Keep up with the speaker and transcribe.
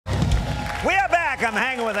We are back. I'm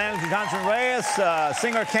hanging with Anna Johnson-Reyes,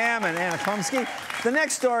 singer Cam, and Anna Klumsky. The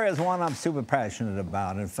next story is one I'm super passionate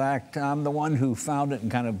about. In fact, I'm the one who found it and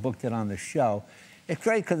kind of booked it on the show. It's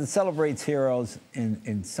great because it celebrates heroes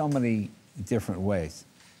in so many different ways.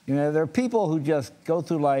 You know, there are people who just go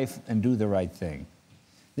through life and do the right thing.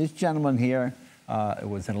 This gentleman here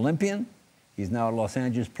was an Olympian. He's now a Los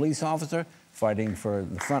Angeles police officer fighting for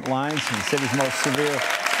the front lines in the city's most severe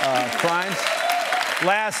crimes.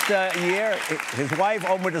 Last year, his wife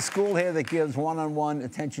opened a school here that gives one-on-one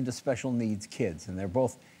attention to special needs kids, and they're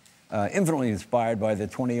both infinitely inspired by their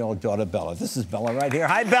 20-year-old daughter, Bella. This is Bella right here.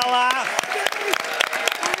 Hi, Bella.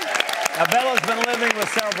 Now, Bella's been living with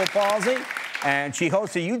cerebral palsy, and she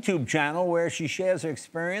hosts a YouTube channel where she shares her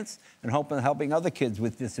experience and helping other kids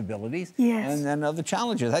with disabilities and other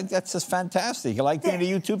challenges. I think that's just fantastic. You like being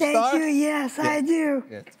a YouTube star? Thank you. Yes, yeah. I do.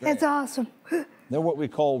 Yeah, it's awesome. They're what we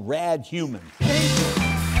call rad humans.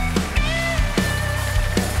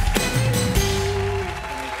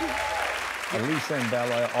 Lisa and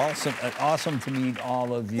Bella, awesome to meet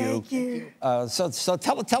all of you. Thank you. So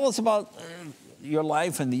tell us about your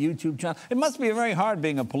life and the YouTube channel. It must be very hard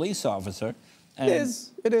being a police officer. It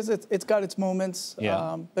is. It's got its moments.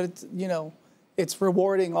 Yeah. But it's, you know, it's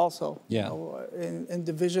rewarding also. Yeah. You know, in the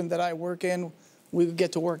division that I work in, we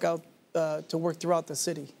get to work throughout the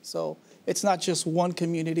city. So it's not just one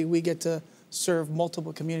community. We get to serve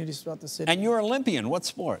multiple communities throughout the city. And you're Olympian. What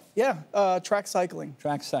sport? Yeah, track cycling.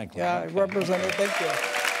 Track cycling. Yeah, okay. I represent it. Thank you.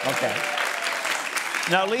 Okay.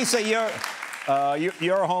 Now, Lisa, you're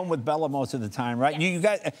home with Bella most of the time, right? Yes. You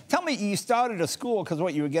guys, tell me, you started a school because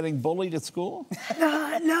what, you were getting bullied at school?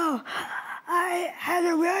 No, I had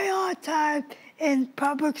a really hard time in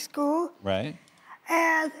public school. Right.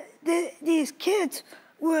 And these kids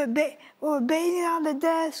were banging on the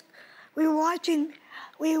desk. We were watching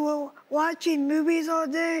movies all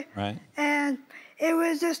day. Right. And it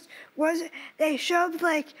was they shoved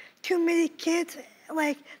like too many kids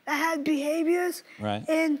like that had behaviors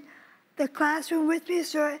in the classroom with me,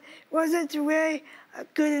 so it wasn't really a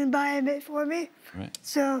good environment for me. Right.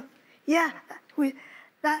 So yeah,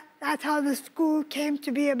 that's how the school came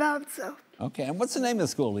to be about. So. Okay, and what's the name of the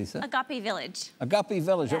school, Lisa? Agape Village. Agape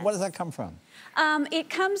Village. Yes. Where does that come from? It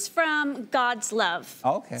comes from God's love.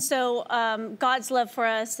 Oh, okay. So God's love for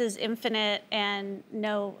us is infinite and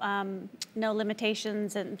no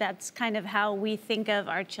limitations, and that's kind of how we think of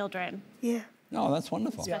our children. Yeah. No, that's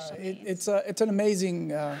wonderful. Yeah, it's an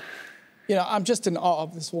amazing. You know, I'm just in awe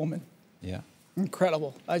of this woman. Yeah.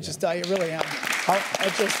 Incredible. I really am.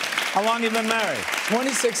 How long have you been married?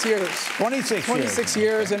 26 years. 26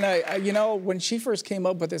 years. And you know, when she first came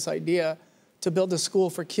up with this idea to build a school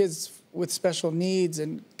for kids with special needs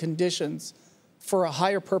and conditions for a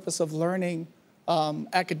higher purpose of learning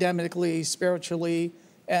academically, spiritually,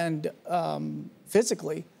 and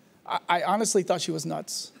physically, I honestly thought she was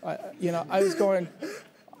nuts. You know, I was going,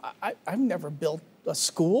 I've never built a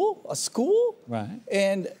school. Right.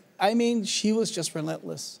 And I mean, she was just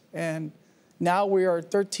relentless. And now we are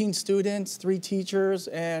 13 students, 3 teachers,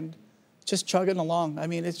 and just chugging along. I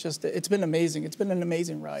mean, it's been amazing. It's been an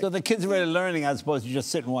amazing ride. So the kids are really learning as opposed to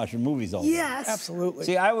just sitting and watching movies all day. Yes. Absolutely.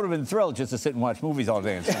 See, I would have been thrilled just to sit and watch movies all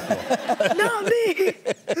day in school. Not me.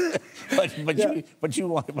 but you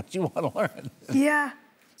want to learn. Yeah.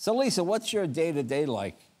 So Lisa, what's your day-to-day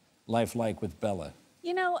life like with Bella?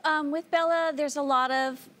 You know, with Bella, there's a lot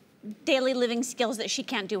of daily living skills that she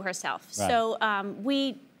can't do herself. Right. So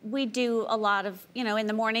we do a lot of, you know, in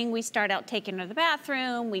the morning we start out taking her to the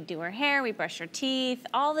bathroom, we do her hair, we brush her teeth,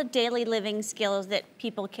 all the daily living skills that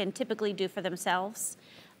people can typically do for themselves.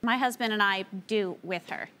 My husband and I do with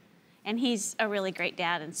her. And he's a really great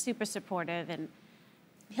dad and super supportive, and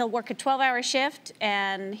he'll work a 12-hour shift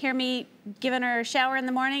and hear me giving her a shower in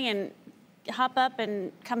the morning and hop up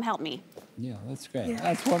and come help me. Yeah, that's great. Yeah.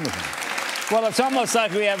 That's wonderful. Well, it's almost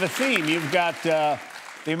like we have a theme. You've got the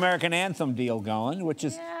American anthem deal going, which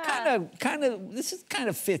is this kind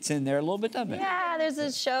of fits in there a little bit, doesn't it? Yeah, there's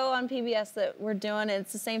a show on PBS that we're doing. And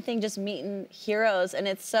it's the same thing, just meeting heroes, and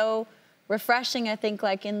it's so refreshing. I think,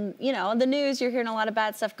 like in the news, you're hearing a lot of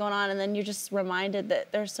bad stuff going on, and then you're just reminded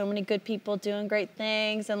that there's so many good people doing great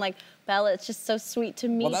things, and like Bella, it's just so sweet to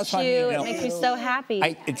meet you. It makes me so happy.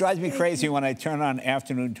 It drives me crazy when I turn on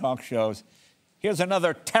afternoon talk shows. Here's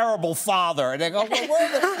another terrible father. And they go,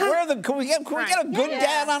 well, can we get a good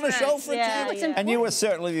dad on the show for a change? And you were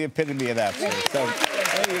certainly the epitome of that. So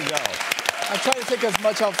there you go. I try to take as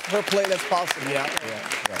much off her plate as possible. Yeah.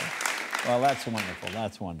 Well, that's wonderful.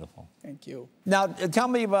 That's wonderful. Thank you. Now, tell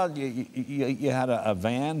me about, you had a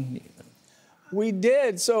van? We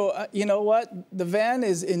did. So, you know what? The van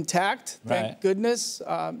is intact, thank Right. goodness.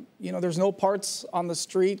 You know, there's no parts on the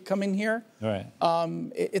street coming here. Right.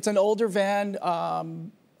 It's an older van.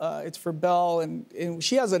 It's for Belle, and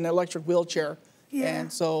she has an electric wheelchair. Yeah.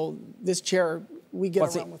 And so this chair, we get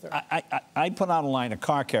Well, see, around with her. I put on a line of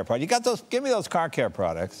car care products. You got those? Give me those car care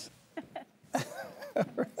products.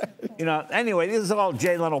 You know, anyway, this is all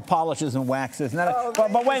Jay Leno polishes and waxes.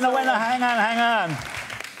 But wait, no, hang on.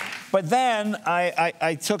 But then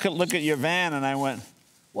I took a look at your van and I went,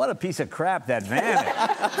 what a piece of crap that van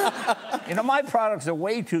is. You know, my products are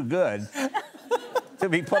way too good to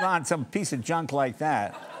be put on some piece of junk like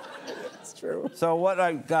that. It's true. So what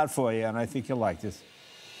I got for you, and I think you'll like this,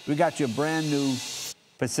 we got you a brand new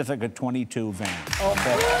Pacifica 22 van. Oh,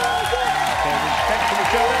 okay. Can we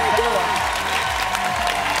show that? Take a look.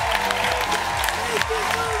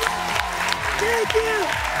 Thank you.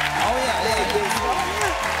 Oh,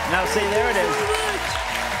 yeah. Now, see, there it is.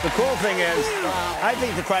 The cool thing is, I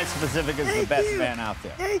think the Chrysler Pacifica is the best van out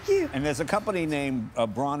there. Thank you. And there's a company named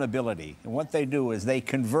BraunAbility. And what they do is they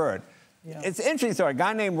convert. Yeah. It's an interesting story. A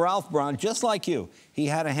guy named Ralph Braun, just like you, he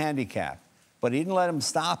had a handicap, but he didn't let him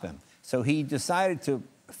stop him. So he decided to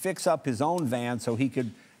fix up his own van so he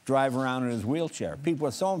could drive around in his wheelchair. People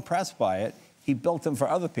were so impressed by it, he built them for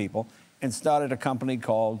other people and started a company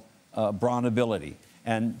called BraunAbility.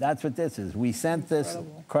 And that's what this is. We sent this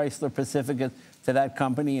Chrysler Pacifica to that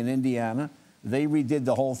company in Indiana. They redid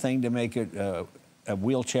the whole thing to make it a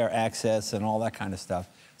wheelchair access and all that kind of stuff.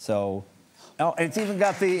 So, oh, it's even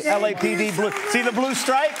got the LAPD blue. See the blue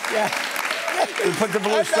stripe? Yeah. We put the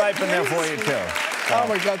blue stripe in there for you, too. So. Oh,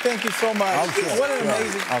 my God. Thank you so much. Okay. What an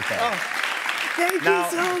amazing. Okay. Oh. Thank Now,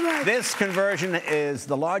 you so much. this conversion is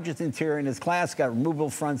the largest interior in its class. Got removable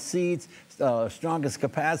front seats, strongest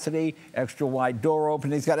capacity, extra wide door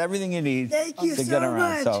opening. It's got everything you need Thank you to so get around.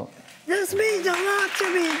 much. So, This means a lot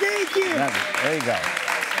to me. Thank you. there you go.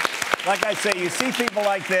 Like I say, you see people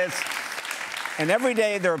like this, and every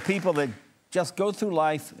day there are people that just go through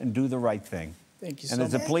life and do the right thing. Thank you so And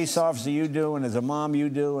much. as a police officer, you do, and as a mom, you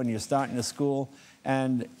do, and you're starting a school.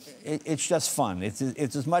 And it's just fun. It's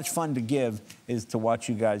as much fun to give as to watch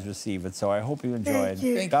you guys receive it. So I hope you enjoyed. Thank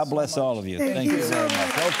you. Thank God you so bless much. all of you. Thank you very so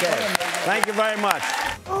much. Okay. Thank you very much.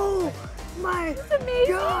 Oh my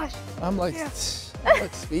gosh. I'm like, Yeah. I'm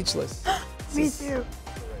like speechless. Me too.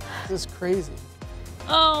 This is crazy.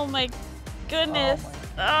 Oh my goodness.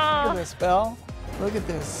 Look at this, Belle. Look at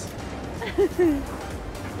this.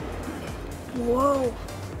 Whoa.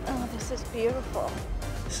 Oh, this is beautiful.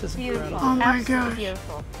 This is Beautiful. incredible. Oh my Absolutely gosh.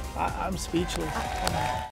 beautiful. I'm speechless.